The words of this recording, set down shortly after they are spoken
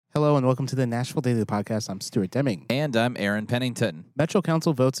Hello and welcome to the Nashville Daily Podcast. I'm Stuart Deming. And I'm Aaron Pennington. Metro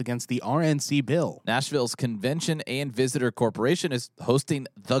Council votes against the RNC bill. Nashville's Convention and Visitor Corporation is hosting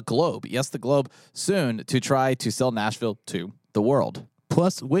The Globe. Yes, The Globe, soon to try to sell Nashville to the world.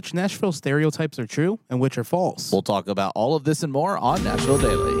 Plus, which Nashville stereotypes are true and which are false. We'll talk about all of this and more on Nashville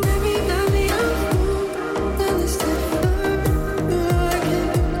Daily.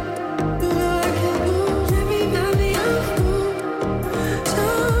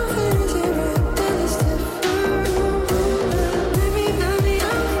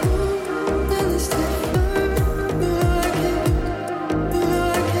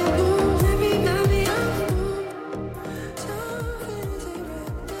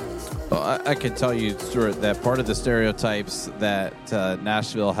 I can tell you, Stuart, that part of the stereotypes that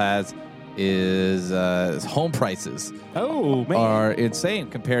Nashville has is home prices. Oh, man. Are insane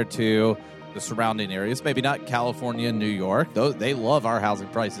compared to the surrounding areas. Maybe not California and New York. They love our housing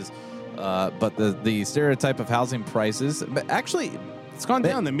prices. But the stereotype of housing prices, actually, it's gone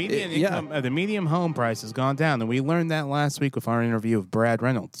down. The median income, the medium home price has gone down, and we learned that last week with our interview of Brad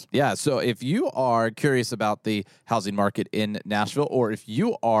Reynolds. Yeah, so if you are curious about the housing market in Nashville, or if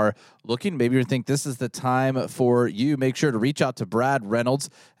you are looking, maybe you think this is the time for you, make sure to reach out to Brad Reynolds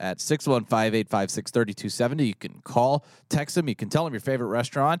at 615-856-3270. You can call, text him, you can tell him your favorite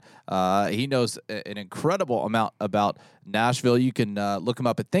restaurant. He knows an incredible amount about Nashville. You can look him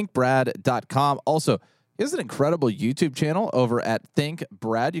up at thinkbrad.com. Also, he has an incredible YouTube channel over at Think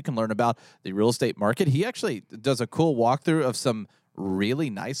Brad. You can learn about the real estate market. He actually does a cool walkthrough of some really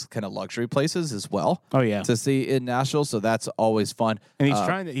nice kind of luxury places as well. Oh, yeah. To see in Nashville, so that's always fun. And he's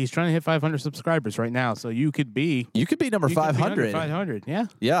trying to hit 500 subscribers right now, so you could be number 500. 500, yeah.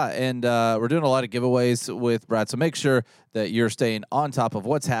 Yeah, and we're doing a lot of giveaways with Brad, so make sure that you're staying on top of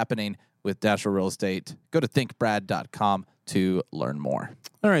what's happening with Nashville real estate. Go to thinkbrad.com to learn more.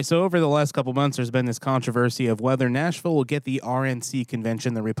 All right, so over the last couple months, there's been this controversy of whether Nashville will get the RNC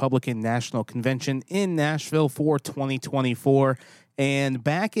convention, the Republican National Convention in Nashville for 2024. And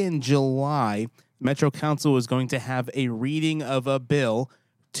back in July, Metro Council was going to have a reading of a bill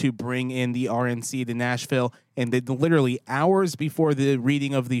to bring in the RNC to Nashville. And then literally hours before the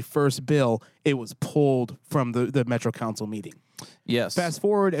reading of the first bill, it was pulled from the Metro Council meeting. Yes. Fast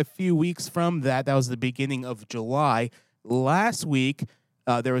forward a few weeks from that was the beginning of July. Last week,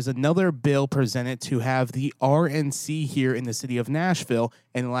 there was another bill presented to have the RNC here in the city of Nashville.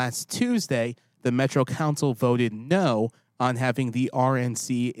 And last Tuesday, the Metro Council voted no on having the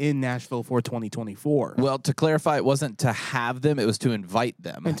RNC in Nashville for 2024. Well, to clarify, it wasn't to have them, it was to invite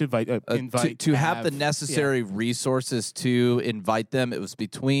them. And to have the necessary resources to invite them. It was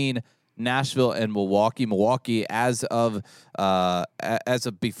between Nashville and Milwaukee. Milwaukee, as of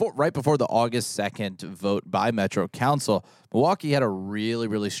before, right before the August 2nd vote by Metro Council, Milwaukee had a really,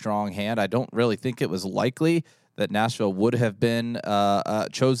 really strong hand. I don't really think it was likely that Nashville would have been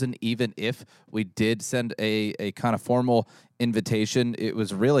chosen, even if we did send a kind of formal invitation. It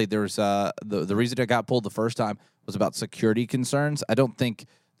was really the reason it got pulled the first time was about security concerns. I think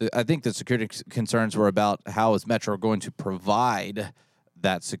the security concerns were about how is Metro going to provide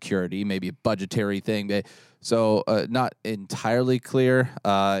that security, maybe a budgetary thing. So not entirely clear.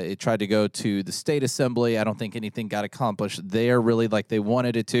 It tried to go to the state assembly. I don't think anything got accomplished there really like they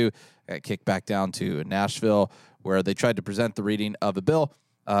wanted it to. Got kicked back down to Nashville where they tried to present the reading of a bill.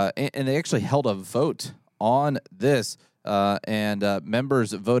 And they actually held a vote on this. And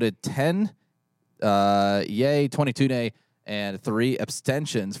members voted 10 yay, 22 nay, and 3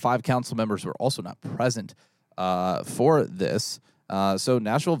 abstentions. 5 council members were also not present for this. So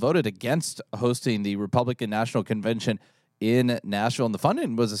Nashville voted against hosting the Republican National Convention in Nashville, and the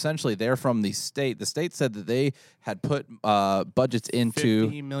funding was essentially there from the state. The state said that they had put budgets into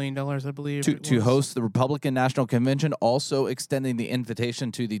 $50 million, I believe, to host the Republican National Convention, also extending the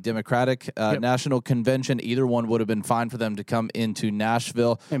invitation to the Democratic National Convention. Either one would have been fine for them to come into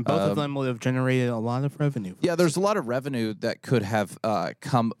Nashville. And both of them would have generated a lot of revenue. Yeah, there's a lot of revenue that could have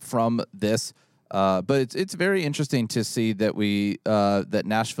come from this. But it's very interesting to see that that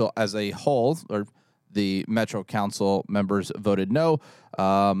Nashville as a whole, or the Metro Council members voted no.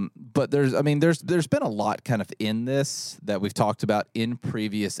 But there's been a lot kind of in this that we've talked about in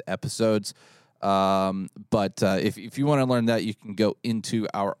previous episodes. But if you want to learn that, you can go into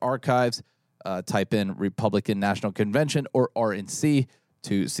our archives, type in Republican National Convention or RNC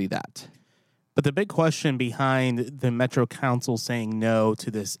to see that. But the big question behind the Metro Council saying no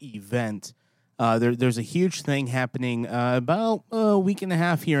to this event, there's a huge thing happening about a week and a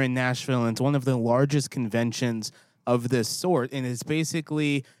half here in Nashville, and it's one of the largest conventions of this sort, and it's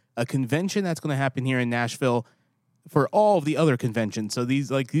basically a convention that's going to happen here in Nashville for all of the other conventions. So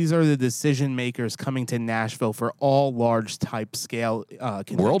these are the decision makers coming to Nashville for all large type scale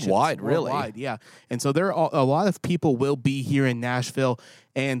conventions. Worldwide, really. Yeah. And so there are a lot of people will be here in Nashville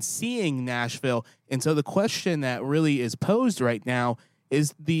and seeing Nashville. And so the question that really is posed right now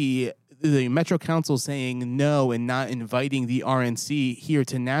is the Metro Council saying no and not inviting the RNC here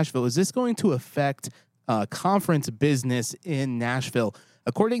to Nashville. Is this going to affect conference business in Nashville?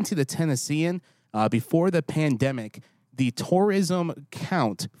 According to the Tennessean, before the pandemic, the tourism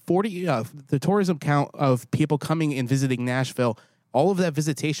count of people coming and visiting Nashville, all of that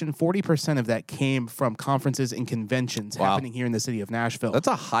visitation, 40% of that came from conferences and conventions happening here in the city of Nashville. That's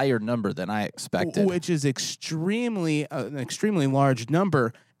a higher number than I expected. Which is an extremely large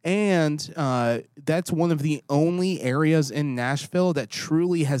number. And that's one of the only areas in Nashville that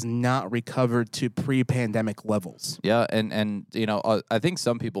truly has not recovered to pre-pandemic levels. Yeah, and you know, I think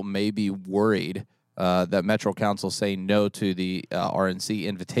some people may be worried that Metro Council saying no to the RNC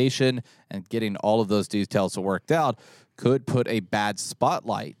invitation and getting all of those details worked out could put a bad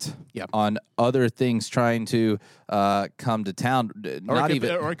spotlight on other things trying to come to town. Or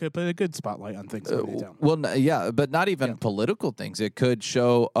it could put a good spotlight on things coming to town. Well, yeah, but not even political things. It could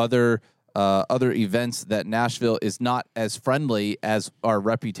show other events that Nashville is not as friendly as our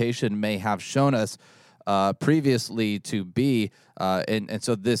reputation may have shown us previously to be. And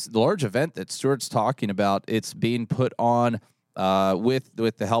so this large event that Stuart's talking about, it's being put on with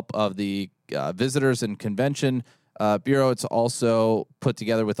the help of the Visitors and Convention Bureau. It's also put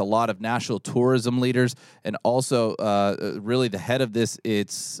together with a lot of national tourism leaders, and also really the head of this,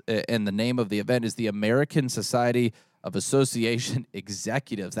 and the name of the event is the American Society of Association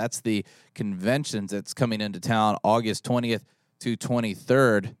Executives. That's the conventions that's coming into town August 20th to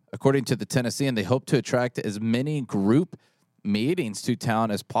 23rd. According to the Tennessean, they hope to attract as many group meetings to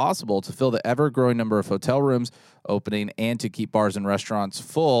town as possible to fill the ever-growing number of hotel rooms opening and to keep bars and restaurants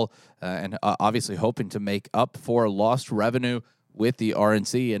full, and obviously hoping to make up for lost revenue with the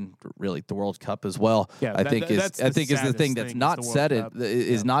RNC and really the World Cup as well. Yeah, I think is the thing that's not said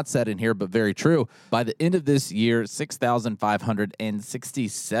not said in here, but very true. By the end of this year,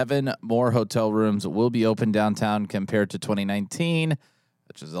 6,567 more hotel rooms will be open downtown compared to 2019,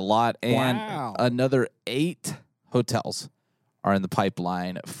 which is a lot, and another 8 hotels are in the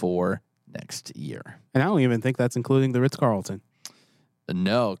pipeline for next year. And I don't even think that's including the Ritz-Carlton.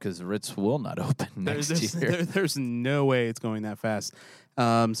 No, because the Ritz will not open next year. There's no way it's going that fast.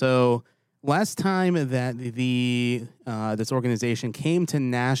 So last time that this organization came to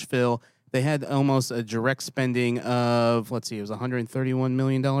Nashville, they had almost a direct spending of, it was $131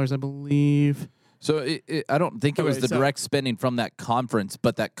 million, I believe. So I don't think it was the direct spending from that conference,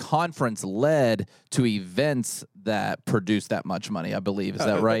 but that conference led to events that produced that much money, I believe. Is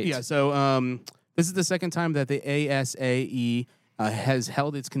that right? Yeah. So this is the second time that the ASAE has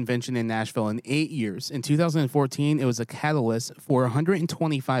held its convention in Nashville in 8 years. In 2014, it was a catalyst for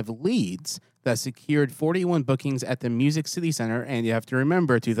 125 leads that secured 41 bookings at the Music City Center. And you have to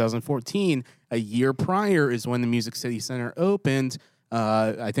remember, 2014, a year prior, is when the Music City Center opened.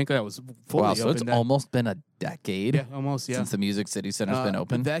 I think that was fully open. So it's almost been a decade since the Music City Center's been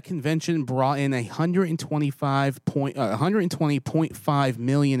open. That convention brought in $120.5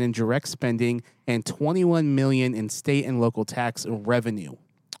 million in direct spending and $21 million in state and local tax revenue.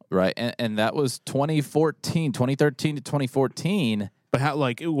 Right, and that was 2013 to 2014. But how,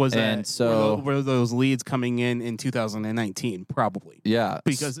 were those leads coming in 2019? Probably. Yeah.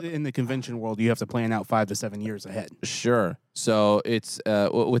 Because in the convention world, you have to plan out 5 to 7 years ahead. Sure. So it's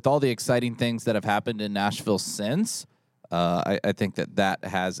with all the exciting things that have happened in Nashville since, I think that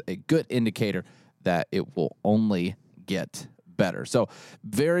has a good indicator that it will only get better. So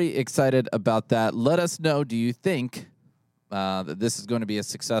very excited about that. Let us know, do you think that this is going to be a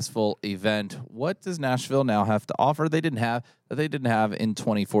successful event? What does Nashville now have to offer they didn't have in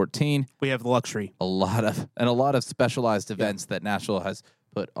 2014? We have the luxury. A lot of specialized events that Nashville has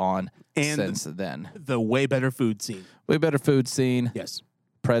put on since then. The way better food scene. Yes.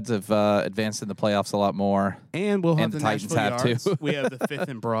 Preds have advanced in the playoffs a lot more. And we'll have the Titans have Yards. too. We have the 5th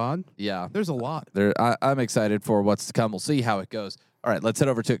and Broad. Yeah. There's a lot. I'm excited for what's to come. We'll see how it goes. All right, let's head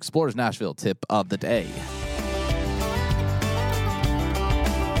over to Explorers Nashville tip of the day.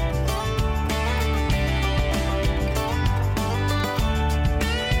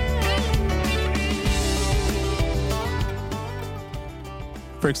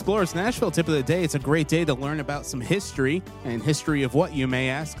 For Explorers Nashville tip of the day, it's a great day to learn about some history. And history of what, you may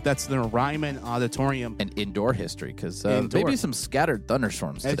ask? That's the Ryman Auditorium. And indoor history, because maybe some scattered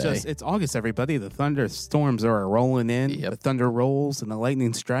thunderstorms today. It's August, everybody. The thunderstorms are rolling in. Yep. The thunder rolls and the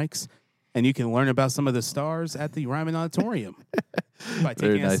lightning strikes. and you can learn about some of the stars at the Ryman Auditorium by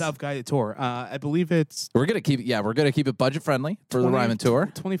taking a self-guided tour. I believe it's we're gonna keep it budget friendly for the Ryman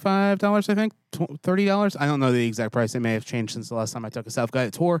tour. $25, I think, $30. I don't know the exact price. It may have changed since the last time I took a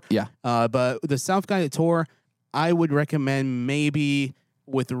self-guided tour. Yeah, but the self-guided tour, I would recommend maybe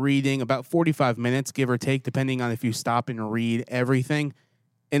with reading about 45 minutes, give or take, depending on if you stop and read everything.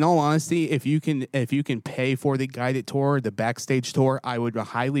 In all honesty, if you can pay for the guided tour, the backstage tour, I would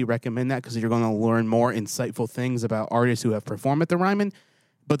highly recommend that because you're going to learn more insightful things about artists who have performed at the Ryman.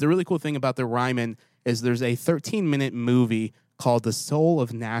 But the really cool thing about the Ryman is there's a 13-minute movie called The Soul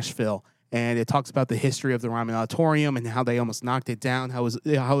of Nashville, and it talks about the history of the Ryman Auditorium and how they almost knocked it down. How was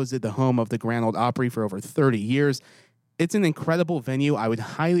it the home of the Grand Ole Opry for over 30 years? It's an incredible venue. I would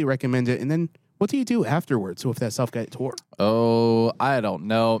highly recommend it. And then what do you do afterwards with that self-guided tour? Oh, I don't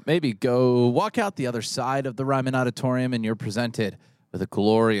know. Maybe go walk out the other side of the Ryman Auditorium and you're presented with a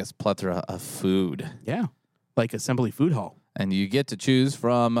glorious plethora of food. Yeah, like Assembly Food Hall. And you get to choose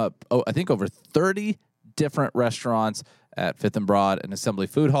from, I think, over 30 different restaurants at 5th and Broad and Assembly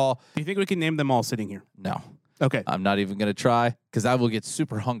Food Hall. Do you think we can name them all sitting here? No. Okay. I'm not even going to try because I will get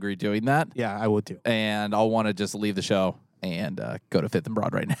super hungry doing that. Yeah, I would too. And I'll want to just leave the show and go to 5th and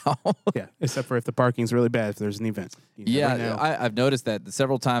Broad right now. Yeah, except for if the parking's really bad, if there's an event. I've noticed that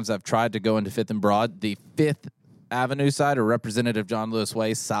several times I've tried to go into 5th and Broad. The 5th Avenue side or Representative John Lewis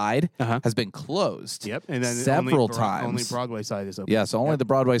Way side has been closed. Yep, and then several times. Only Broadway side is open. Yeah, so only the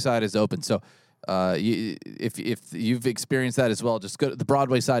Broadway side is open. So if you've experienced that as well, just go to the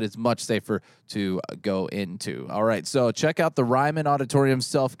Broadway side. Is much safer to go into. All right, so check out the Ryman Auditorium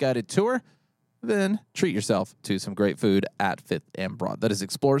self-guided tour. Then treat yourself to some great food at 5th and Broad. That is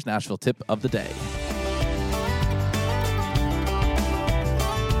Explorers Nashville tip of the day.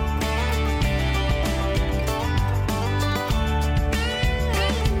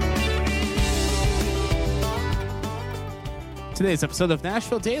 Today's episode of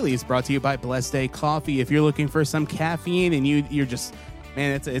Nashville Daily is brought to you by Blessed Day Coffee. If you're looking for some caffeine and you're just,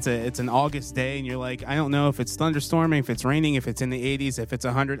 man, it's an August day and you're like, I don't know if it's thunderstorming, if it's raining, if it's in the 80s, if it's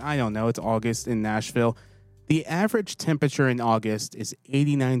 100, I don't know. It's August in Nashville. The average temperature in August is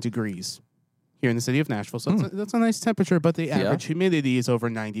 89 degrees here in the city of Nashville. So that's a nice temperature, but the average humidity is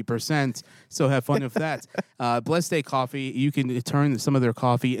over 90%. So have fun with that. Blessed Day Coffee, you can turn some of their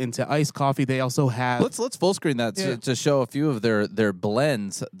coffee into iced coffee. They also have... Let's full screen that to show a few of their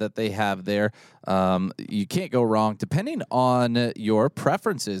blends that they have there. You can't go wrong depending on your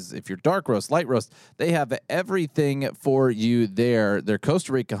preferences. If you're dark roast, light roast, they have everything for you there. Their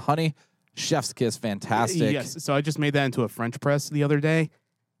Costa Rica honey, chef's kiss, fantastic. Yes, so I just made that into a French press the other day.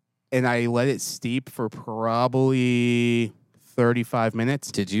 And I let it steep for probably 35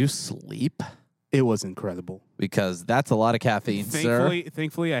 minutes. Did you sleep? It was incredible. Because that's a lot of caffeine, sir.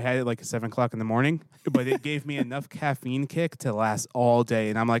 Thankfully, I had it like at 7 o'clock in the morning, but it gave me enough caffeine kick to last all day.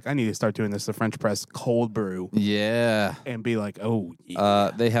 And I'm like, I need to start doing this, the French press cold brew. Yeah. And be like, oh,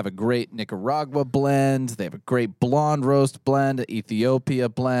 yeah. They have a great Nicaragua blend. They have a great blonde roast blend, Ethiopia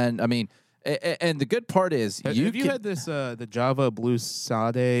blend. I mean... And the good part is, have you had this the Java Blue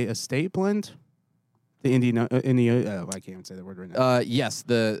Sade Estate blend? The Indian, I can't even say the word right now. Yes.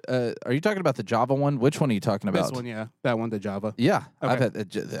 Are you talking about the Java one? Which one are you talking about? This one, yeah, that one, the Java. Yeah, okay. I've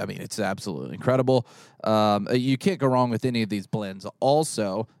had. I mean, it's absolutely incredible. You can't go wrong with any of these blends.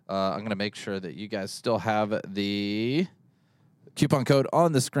 Also, I'm going to make sure that you guys still have the coupon code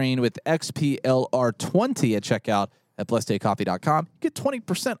on the screen with XPLR20 at checkout at blesseddaycoffee.com. Get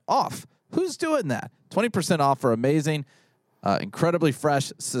 20% off. Who's doing that? 20% off for amazing, incredibly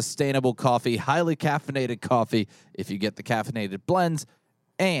fresh, sustainable coffee, highly caffeinated coffee if you get the caffeinated blends.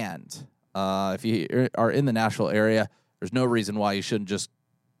 And if you are in the Nashville area, there's no reason why you shouldn't just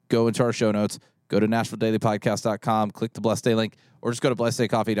go into our show notes, go to NashvilleDailyPodcast.com, click the Blessed Day link, or just go to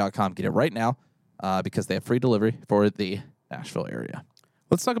BlessedDayCoffee.com. Get it right now because they have free delivery for the Nashville area.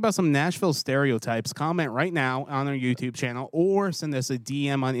 Let's talk about some Nashville stereotypes. Comment right now on our YouTube channel or send us a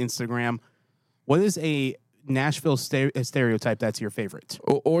DM on Instagram. What is a Nashville stereotype that's your favorite?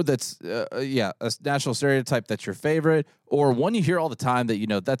 Or that's, a Nashville stereotype that's your favorite, or one you hear all the time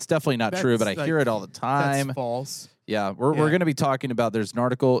that, that's definitely not true, but I hear it all the time. That's false. Yeah, we're going to be talking about, there's an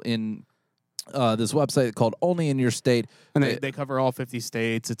article in this website called Only in Your State. And they cover all 50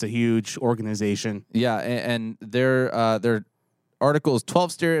 states. It's a huge organization. Yeah, and their article is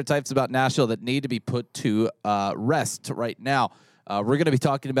 12 stereotypes about Nashville that need to be put to rest right now. We're going to be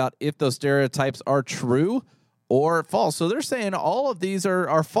talking about if those stereotypes are true or false. So they're saying all of these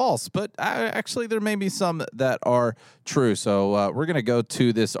are false, but actually there may be some that are true. So we're going to go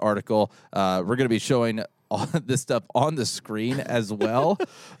to this article. We're going to be showing all this stuff on the screen as well.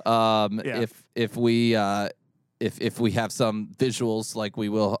 If we have some visuals like we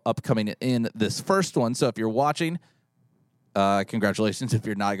will upcoming in this first one. So if you're watching, congratulations. If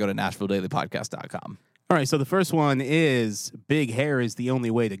you're not, go to NashvilleDailyPodcast.com. All right, so the first one is big hair is the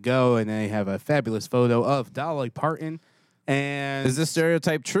only way to go, and they have a fabulous photo of Dolly Parton. And is this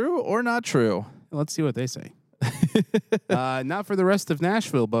stereotype true or not true? Let's see what they say. Not for the rest of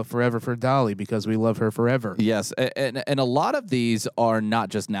Nashville, but forever for Dolly, because we love her forever. Yes, and a lot of these are not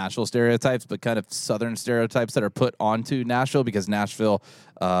just Nashville stereotypes, but kind of Southern stereotypes that are put onto Nashville because Nashville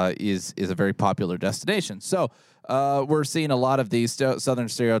is a very popular destination. So we're seeing a lot of these Southern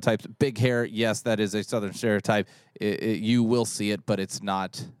stereotypes. Big hair, yes, that is a Southern stereotype. You will see it, but it's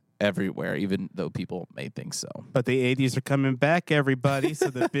not everywhere, even though people may think so. But the 80s are coming back, everybody, so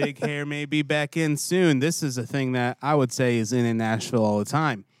the big hair may be back in soon. This is a thing that I would say is in Nashville all the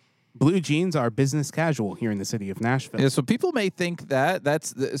time. Blue jeans are business casual here in the city of Nashville. Yeah, so people may think that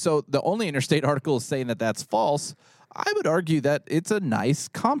so the only Interstate article is saying that that's false. I would argue that it's a nice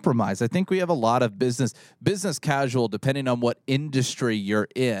compromise. I think we have a lot of business casual, depending on what industry you're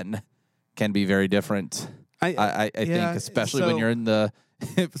in, can be very different. I think, especially when you're in the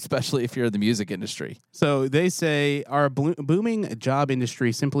especially if you're in the music industry. So they say our booming job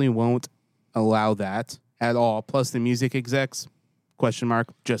industry simply won't allow that at all. Plus the music execs, ?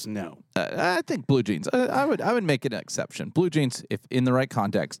 Just no. I think blue jeans. I would make an exception. Blue jeans, if in the right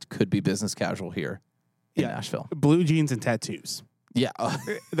context, could be business casual here in Nashville. Blue jeans and tattoos. Yeah,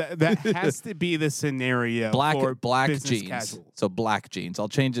 that has to be the scenario. Black jeans. Casual. So black jeans. I'll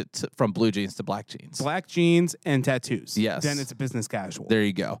change it from blue jeans to black jeans. Black jeans and tattoos. Yes. Then it's a business casual. There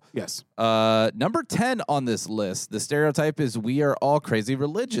you go. Yes. Number 10 on this list. The stereotype is we are all crazy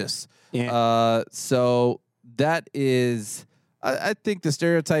religious. Yeah. So that is, I think the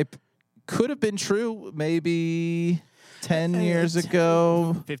stereotype could have been true maybe 10 years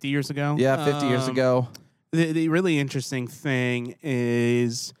ago. 50 years ago. Yeah, 50 years ago. The really interesting thing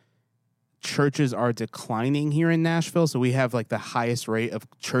is churches are declining here in Nashville. So we have like the highest rate of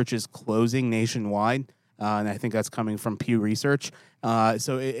churches closing nationwide. And I think that's coming from Pew Research.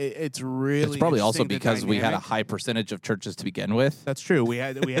 So it's really It's probably also interesting, because we had a high percentage of churches to begin with. That's true. We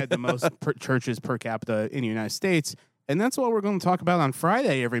had the most churches per capita in the United States. And that's what we're going to talk about on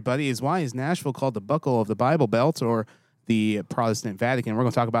Friday, everybody, is why is Nashville called the Buckle of the Bible Belt or the Protestant Vatican. We're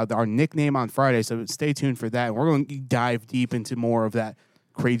going to talk about our nickname on Friday, so stay tuned for that. We're going to dive deep into more of that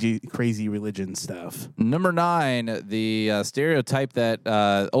crazy religion stuff. Number 9, the stereotype that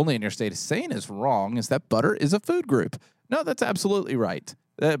Only Interstate is saying is wrong is that butter is a food group. No, that's absolutely right.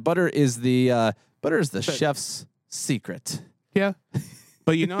 Butter is the chef's secret. Yeah.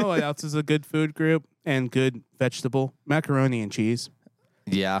 But you know what else is a good food group and good vegetable? Macaroni and cheese.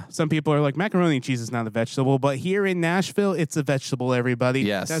 Yeah. Some people are like, macaroni and cheese is not a vegetable, but here in Nashville, it's a vegetable, everybody.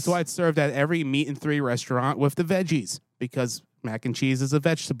 Yes. That's why it's served at every Meat and 3 restaurant with the veggies, because mac and cheese is a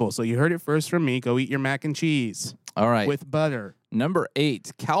vegetable. So you heard it first from me. Go eat your mac and cheese. All right. With butter. Number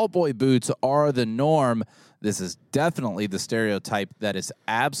 8, cowboy boots are the norm. This is definitely the stereotype that is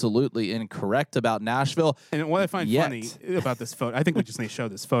absolutely incorrect about Nashville. And what I find funny about this photo, I think we just need to show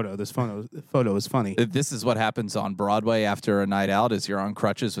this photo. This photo is funny. This is what happens on Broadway after a night out is you're on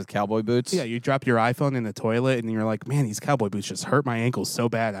crutches with cowboy boots. Yeah, you drop your iPhone in the toilet and you're like, man, these cowboy boots just hurt my ankles so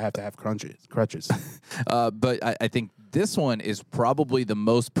bad I have to have crutches. But I think this one is probably the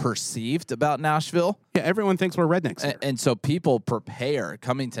most perceived about Nashville. Yeah, everyone thinks we're rednecks here. And so people prepare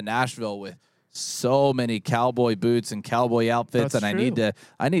coming to Nashville with so many cowboy boots and cowboy outfits. That's and true.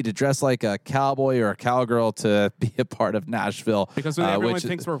 I need to dress like a cowboy or a cowgirl to be a part of Nashville. Because everyone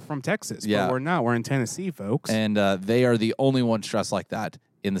thinks we're from Texas, but we're not. We're in Tennessee, folks. And they are the only ones dressed like that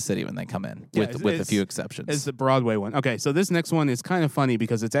in the city when they come in, with a few exceptions. It's the Broadway one. Okay, so this next one is kind of funny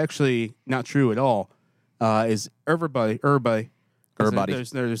because it's actually not true at all. Is everybody.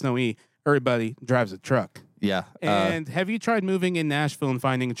 There's no E. Everybody drives a truck. Yeah. And have you tried moving in Nashville and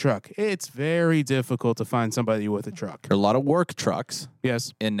finding a truck? It's very difficult to find somebody with a truck. There are a lot of work trucks.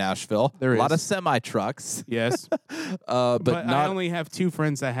 Yes. In Nashville. There is. A lot of semi-trucks. Yes. but not, I only have 2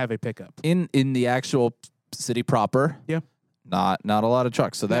 friends that have a pickup. In the actual city proper. Yeah. Not a lot of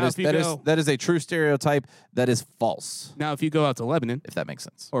trucks. So that is a true stereotype that is false. Now, if you go out to Lebanon, if that makes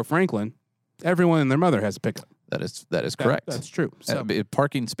sense, or Franklin, everyone and their mother has a pickup. That is correct. That's true. So,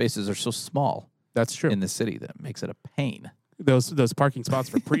 parking spaces are so small. That's true. In the city, that makes it a pain. Those parking spots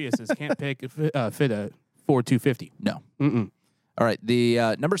for Priuses can't fit a Ford 250. No. Mm-mm. All right.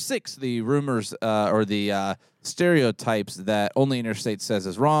 The number 6, the rumors or the stereotypes that Only Interstate says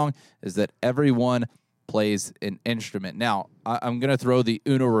is wrong is that everyone plays an instrument. Now, I'm going to throw the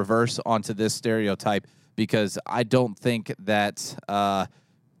Uno reverse onto this stereotype because I don't think that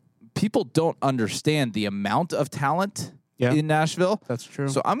people don't understand the amount of talent in Nashville. That's true.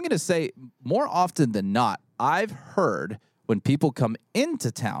 So I'm going to say more often than not, I've heard when people come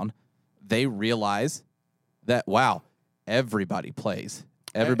into town, they realize that, wow, everybody plays.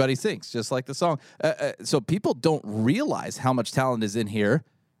 Everybody sings, just like the song. So people don't realize how much talent is in here,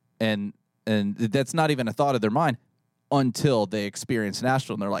 and that's not even a thought of their mind until they experience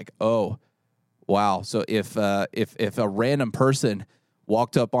Nashville, and they're like, oh, wow. So if a random person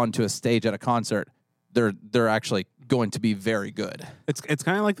walked up onto a stage at a concert, they're actually going to be very good. It's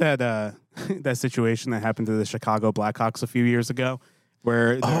kind of like that that situation that happened to the Chicago Blackhawks a few years ago,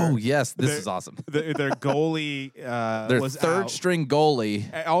 where this is awesome. Their goalie their was third out. string goalie.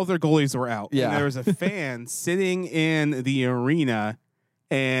 All their goalies were out. Yeah. And there was a fan sitting in the arena,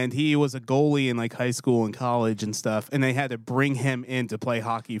 and he was a goalie in like high school and college and stuff, and they had to bring him in to play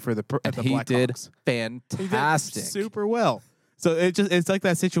hockey for the Blackhawks. Did fantastic. He did super well. So it's like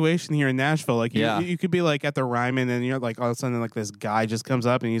that situation here in Nashville. Like you could be like at the Ryman, and you're like all of a sudden like this guy just comes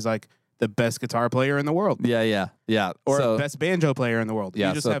up and he's like the best guitar player in the world. Yeah. Or best banjo player in the world. Yeah,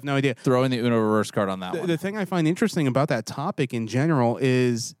 You just have no idea. Throwing the Uno reverse card on that one. The thing I find interesting about that topic in general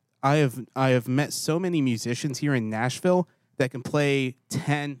is I have met so many musicians here in Nashville that can play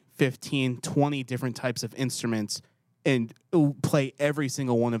 10, 15, 20 different types of instruments and play every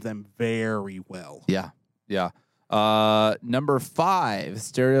single one of them very well. Yeah. Number 5,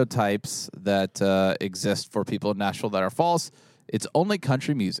 stereotypes that exist for people in Nashville that are false. It's only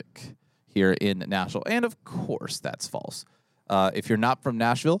country music here in Nashville. And of course, that's false. If you're not from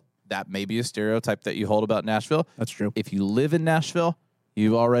Nashville, that may be a stereotype that you hold about Nashville. That's true. If you live in Nashville,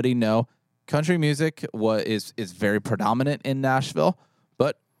 you already know country music is very predominant in Nashville.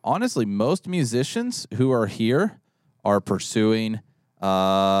 But honestly, most musicians who are here are pursuing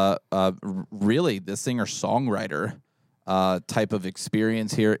really the singer-songwriter type of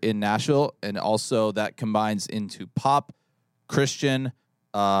experience here in Nashville, and also that combines into pop, Christian,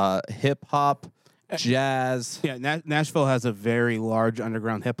 hip-hop, jazz. Yeah, Nashville has a very large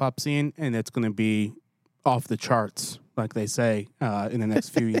underground hip-hop scene, and it's going to be off the charts, like they say, in the next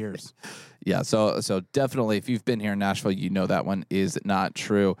few years. Yeah, so definitely, if you've been here in Nashville, you know that one is not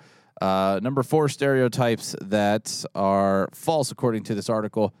true. Number 4, stereotypes that are false according to this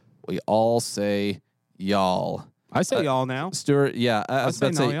article. We all say y'all. I say y'all now. Stuart, yeah. I was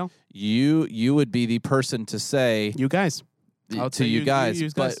about to say, y'all. You would be the person to say You guys. to you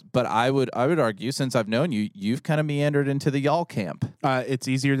guys. But I would argue, since I've known you, you've kind of meandered into the y'all camp. It's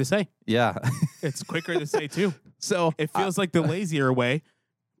easier to say. Yeah. It's quicker to say, too. So It feels like the lazier way,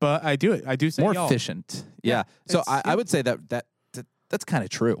 but I do it. I do say more y'all. efficient. Yeah. So I would say that's kind of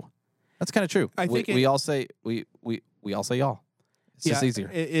true. That's kind of true. I think we all say we all say y'all. It's just easier.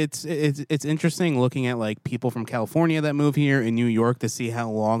 It's interesting looking at like people from California that move here in New York to see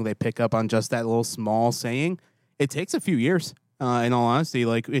how long they pick up on just that little small saying. It takes a few years. In all honesty,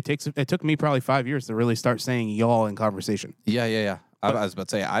 like it took me probably 5 years to really start saying y'all in conversation. Yeah. I was about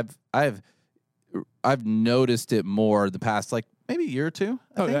to say I've noticed it more the past like maybe a year or two.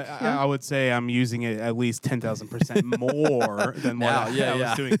 I would say I'm using it at least 10,000% more than what I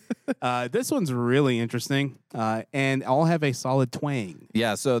was doing. This one's really interesting, and I'll have a solid twang.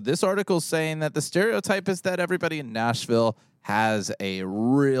 Yeah, so this article's saying that the stereotype is that everybody in Nashville has a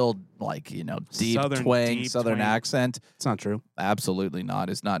real, deep Southern accent. It's not true. Absolutely not.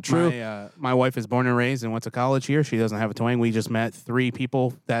 It's not true. My wife is born and raised and went to college here. She doesn't have a twang. We just met 3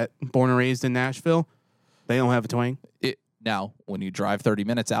 people that born and raised in Nashville. They don't have a twang. Now, when you drive 30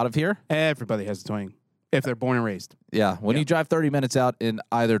 minutes out of here, everybody has a twang if they're born and raised. Yeah, when you drive 30 minutes out in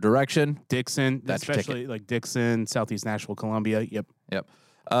either direction, Dixon, especially like Dixon, Southeast Nashville, Columbia. Yep.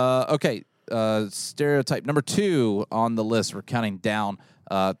 Okay. Stereotype number 2 on the list. We're counting down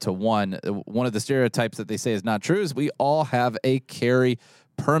to 1. One of the stereotypes that they say is not true is we all have a carry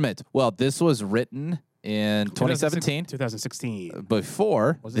permit. Well, this was written in 2017. 2016.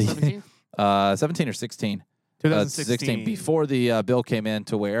 Before. Was it 17? 17 or 16? 2016. Before the bill came in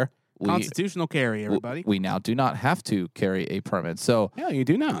to where constitutional carry, everybody. We now do not have to carry a permit. So yeah, you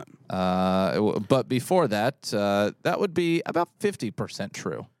do not. But before that, that would be about 50%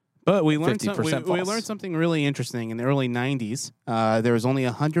 true. But we learned we learned something really interesting in the early 90s. There was only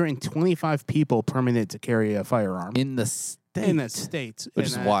 125 people permitted to carry a firearm in the state. Which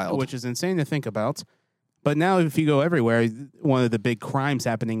is wild. Which is insane to think about. But now if you go everywhere, one of the big crimes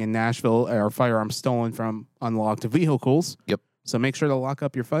happening in Nashville are firearms stolen from unlocked vehicles. Yep. So make sure to lock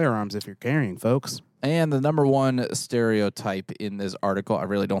up your firearms if you're carrying, folks. And the number 1 stereotype in this article, I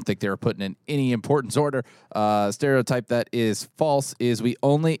really don't think they were putting in any importance order. Stereotype that is false is we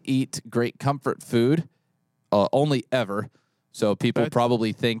only eat great comfort food only ever. So people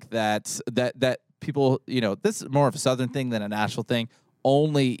probably think that people, this is more of a Southern thing than a Nashville thing.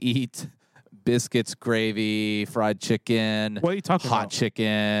 Only eat biscuits, gravy, fried chicken. What are you talking about? Hot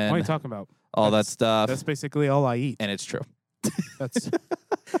chicken. What are you talking about? All that stuff. That's basically all I eat. And it's true.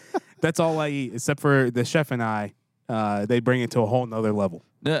 That's all I eat, except for the chef and I. They bring it to a whole nother level.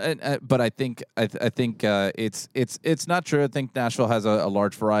 But I think it's not true. I think Nashville has a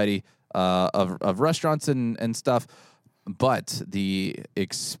large variety of restaurants and stuff. But the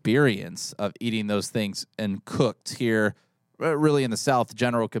experience of eating those things and cooked here, really in the South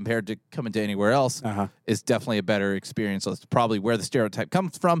general compared to coming to anywhere else, is definitely a better experience. So that's probably where the stereotype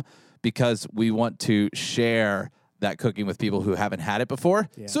comes from, because we want to share that cooking with people who haven't had it before.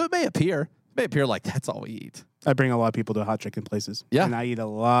 Yeah. So it may appear like that's all we eat. I bring a lot of people to hot chicken places. Yeah. And I eat a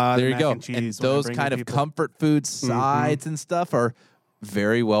lot of mac and cheese. And those kind of comfort food sides and stuff are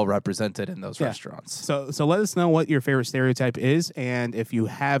very well represented in those restaurants. So let us know what your favorite stereotype is, and if you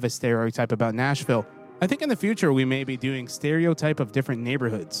have a stereotype about Nashville. I think in the future we may be doing stereotype of different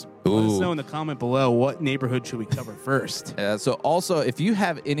neighborhoods. Ooh. Let us know in the comment below, what neighborhood should we cover first. So also, if you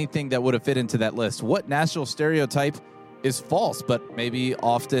have anything that would have fit into that list, what Nashville stereotype is false but maybe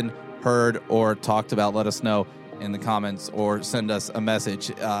often heard or talked about, let us know in the comments or send us a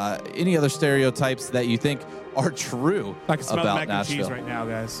message. Any other stereotypes that you think are true I can smell about mac Nashville? and cheese right now,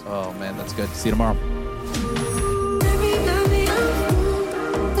 guys. Oh, man, that's good. See you tomorrow.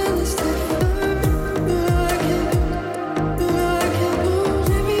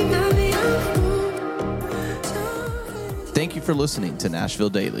 Thank you for listening to Nashville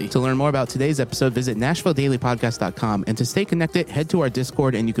Daily. To learn more about today's episode, visit NashvilleDailyPodcast.com. And to stay connected, head to our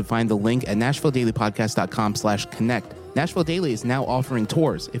Discord, and you can find the link at NashvilleDailyPodcast.com/connect. Nashville Daily is now offering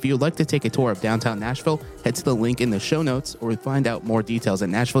tours. If you would like to take a tour of downtown Nashville, head to the link in the show notes or find out more details at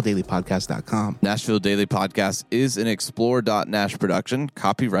NashvilleDailyPodcast.com. Nashville Daily Podcast is an Explore.Nash production,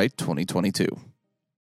 copyright 2022.